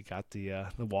we got the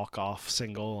walk off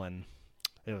single, and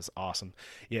It was awesome.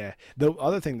 Yeah. The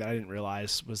other thing that I didn't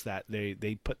realize was that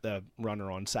they put the runner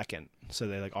on second, so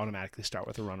they like automatically start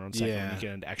with a runner on second when you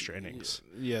get into extra innings.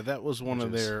 Yeah, that was one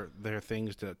of their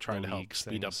things to try to help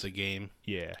speed up the game.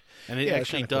 Yeah, and it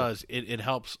actually does. Cool. It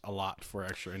helps a lot for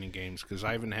extra inning games because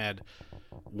I haven't had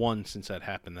one since that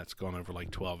happened that's gone over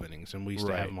like 12 innings, and we used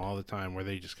to have them all the time where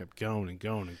they just kept going and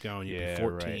going and going. You'd be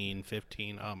 14,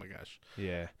 15. Oh my gosh.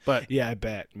 Yeah, but yeah, I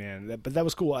bet, man. But that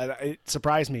was cool. It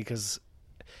surprised me because.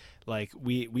 Like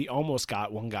we almost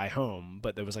got one guy home,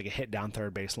 but there was like a hit down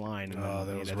third base line, and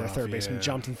then, their third baseman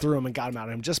jumped and threw him and got him out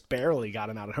of him. Just barely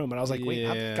got him out at home, and I was like, "Wait,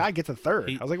 how did the guy get to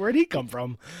third?" I was like, "Where'd he come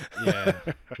from?" Yeah,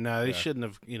 no, they shouldn't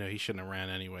have. He shouldn't have ran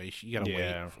anyway. You got to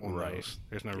wait on those.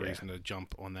 There's no reason to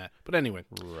jump on that. But anyway,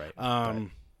 right.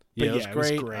 It was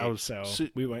great.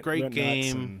 We went great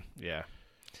game. And,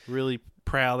 really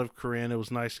proud of Corinne. It was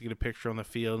nice to get a picture on the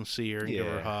field and see her and give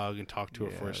her a hug and talk to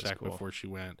her for a sec before she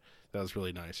went. That was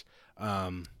really nice.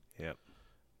 Yep.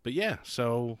 But yeah,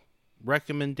 so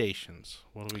recommendations.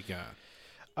 What do we got?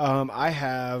 I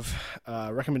have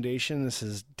a recommendation. This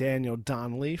is Daniel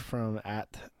Donnelly from at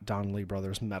Donnelly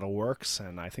Brothers Metalworks,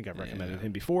 and I think I've recommended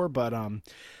him before. But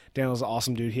Daniel's an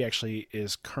awesome dude. He actually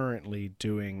is currently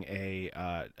doing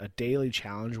a daily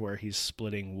challenge where he's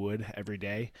splitting wood every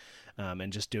day,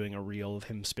 and just doing a reel of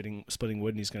him splitting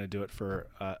wood, and he's going to do it for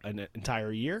an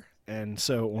entire year. And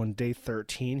so on day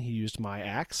 13, he used my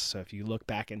axe. So if you look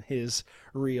back in his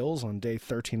reels, on day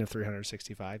 13 of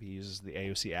 365, he uses the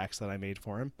AOC axe that I made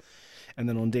for him. And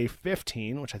then on day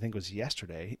 15, which I think was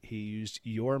yesterday, he used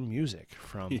your music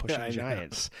from Pushing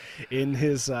Giants in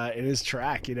his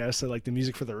track. So like the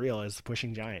music for the reel is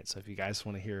Pushing Giants. So if you guys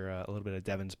want to hear a little bit of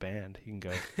Devin's band, you can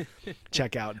go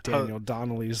check out Daniel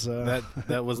Donnelly's.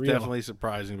 That was reel. Definitely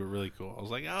surprising, but really cool. I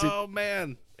was like, oh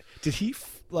man. Did he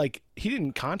he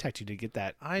didn't contact you to get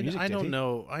that music, I don't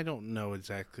know. I don't know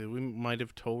exactly. We might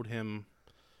have told him.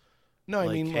 No, I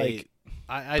mean, hey,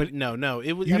 no.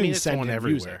 It was. You I mean, it's on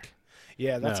everywhere. Music.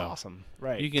 Yeah, that's awesome.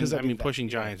 Right. You can. Pushing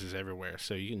Giants is everywhere,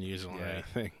 so you can use it on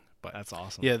anything. But that's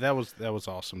awesome. Yeah, that was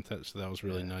awesome. So that was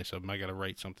really nice of him. I got to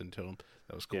write something to him.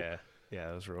 That was cool. Yeah,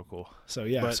 that was real cool. So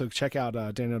so check out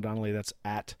Daniel Donnelly. That's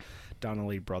at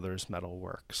Donnelly Brothers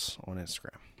Metalworks on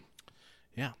Instagram.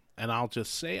 Yeah. And I'll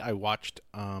just say I watched,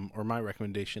 or my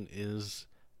recommendation is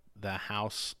The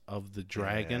House of the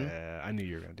Dragon. Yeah, I knew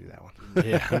you were going to do that one.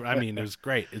 Yeah, I mean, it was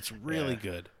great. It's really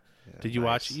good. Yeah, did you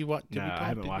watch it? No, I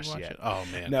haven't watched it yet. Oh,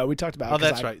 man. No, we talked about it. Oh,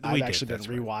 that's right. I've actually been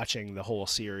rewatching the whole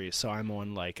series, so I'm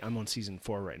on season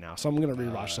 4 right now. So I'm going to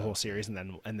rewatch the whole series and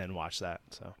then watch that.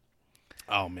 So.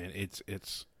 Oh, man,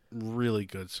 it's really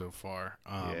good so far.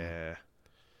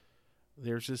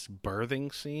 There's this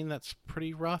birthing scene that's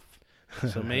pretty rough.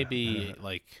 So maybe,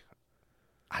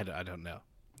 I don't know.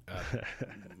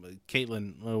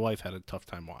 Caitlin, my wife, had a tough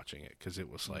time watching it because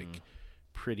it was,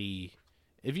 pretty...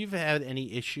 If you've had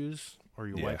any issues, or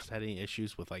your wife's had any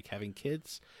issues with, having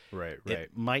kids... Right.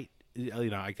 It might,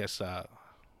 I guess,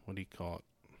 what do you call it?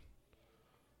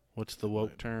 What's the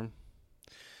woke term?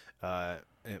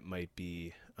 It might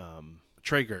be...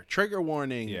 Trigger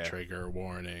warning. Yeah. Trigger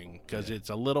warning, because it's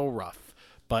a little rough.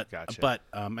 But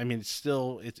I mean, it's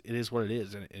still it is what it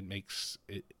is, and it makes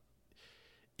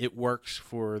it works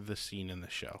for the scene in the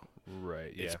show.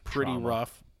 Right. Yeah. It's pretty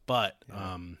rough, but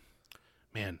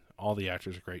man, all the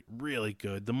actors are great, really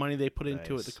good. The money they put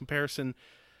into it, the comparison.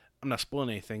 I'm not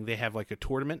spoiling anything. They have a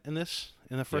tournament in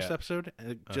the first episode,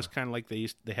 and just kind of like they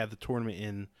had the tournament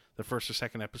in the first or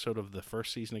second episode of the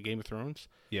first season of Game of Thrones.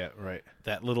 Yeah. Right.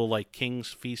 That little King's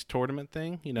Feast tournament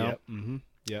thing, Yep. Mm-hmm.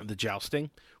 Yeah, the jousting,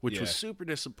 which was super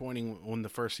disappointing when the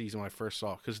first season when I first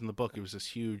saw it, because in the book it was this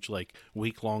huge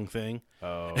week-long thing.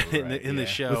 Oh, in the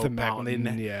show, with the back mountain,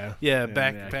 when they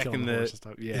back in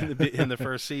the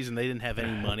first season they didn't have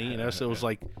any money, so it was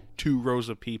 2 rows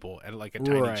of people at a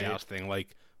tiny jousting. What?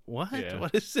 Yeah.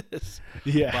 What is this?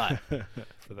 Yeah,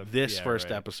 but this first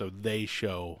episode they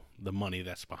show the money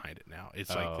that's behind it. Now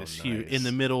it's this huge in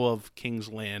the middle of King's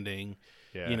Landing.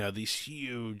 Yeah. These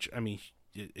huge. I mean.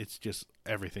 It's just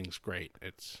everything's great.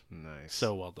 It's nice,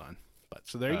 so well done. But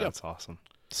so there you go. That's awesome.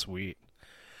 Sweet.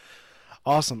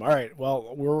 Awesome. All right.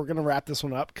 Well, we're gonna wrap this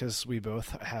one up because we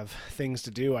both have things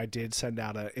to do. I did send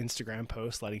out an Instagram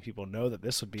post letting people know that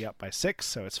this would be up by 6,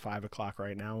 so it's 5:00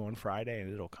 right now on Friday,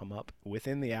 and it'll come up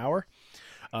within the hour.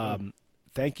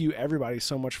 Thank you everybody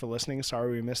so much for listening.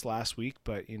 Sorry we missed last week,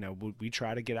 but we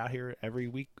try to get out here every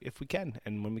week if we can,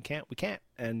 and when we can't, we can't.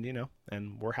 And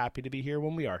and we're happy to be here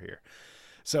when we are here.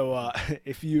 So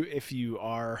if you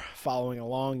are following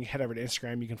along, head over to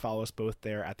Instagram. You can follow us both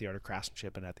there at The Art of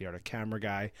Craftsmanship and at The Art of Camera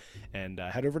Guy. And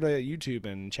head over to YouTube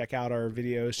and check out our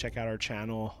videos, check out our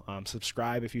channel.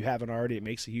 Subscribe if you haven't already. It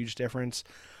makes a huge difference.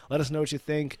 Let us know what you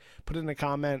think. Put it in a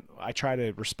comment. I try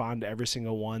to respond to every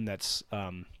single one that's,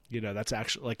 that's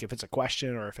actually, like, if it's a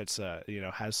question or if it's,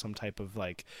 has some type of,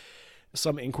 like,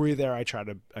 some inquiry there, I try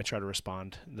to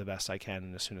respond the best I can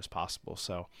and as soon as possible.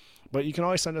 So, but you can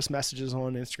always send us messages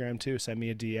on Instagram too. Send me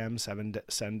a DM,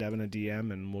 send Devin a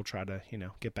DM, and we'll try to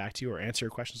get back to you or answer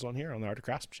your questions on here on The Art of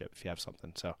Craftsmanship if you have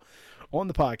something. So, on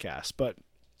the podcast, but.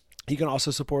 You can also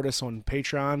support us on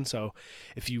Patreon. So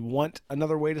if you want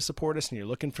another way to support us and you're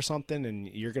looking for something and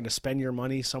you're going to spend your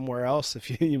money somewhere else,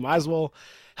 you might as well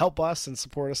help us and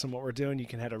support us in what we're doing. You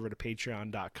can head over to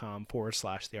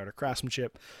patreon.com/The Art of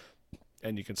Craftsmanship.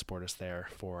 And you can support us there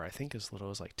for, I think, as little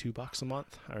as like $2 a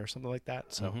month or something like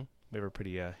that. So we were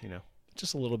pretty,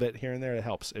 just a little bit here and there. It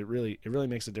helps. It really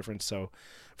makes a difference. So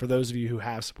for those of you who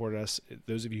have supported us,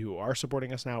 those of you who are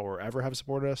supporting us now or ever have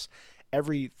supported us,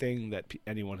 everything that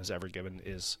anyone has ever given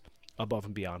is above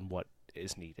and beyond what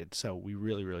is needed. So we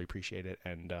really, really appreciate it.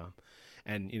 And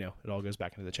it all goes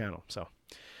back into the channel. So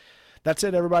that's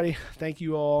it, everybody. Thank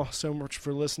you all so much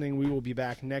for listening. We will be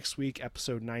back next week.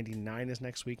 Episode 99 is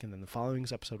next week, and then the following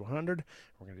is episode 100.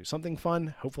 We're going to do something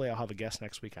fun. Hopefully, I'll have a guest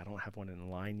next week. I don't have one in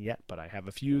line yet, but I have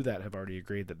a few that have already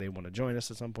agreed that they want to join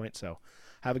us at some point. So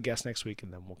have a guest next week,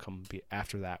 and then we'll come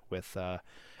after that with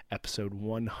episode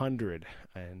 100.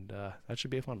 And that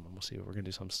should be a fun one. We'll see. We're going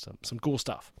to do some cool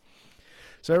stuff.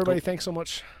 So, everybody, thanks so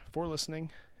much for listening,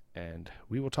 and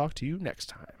we will talk to you next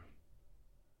time.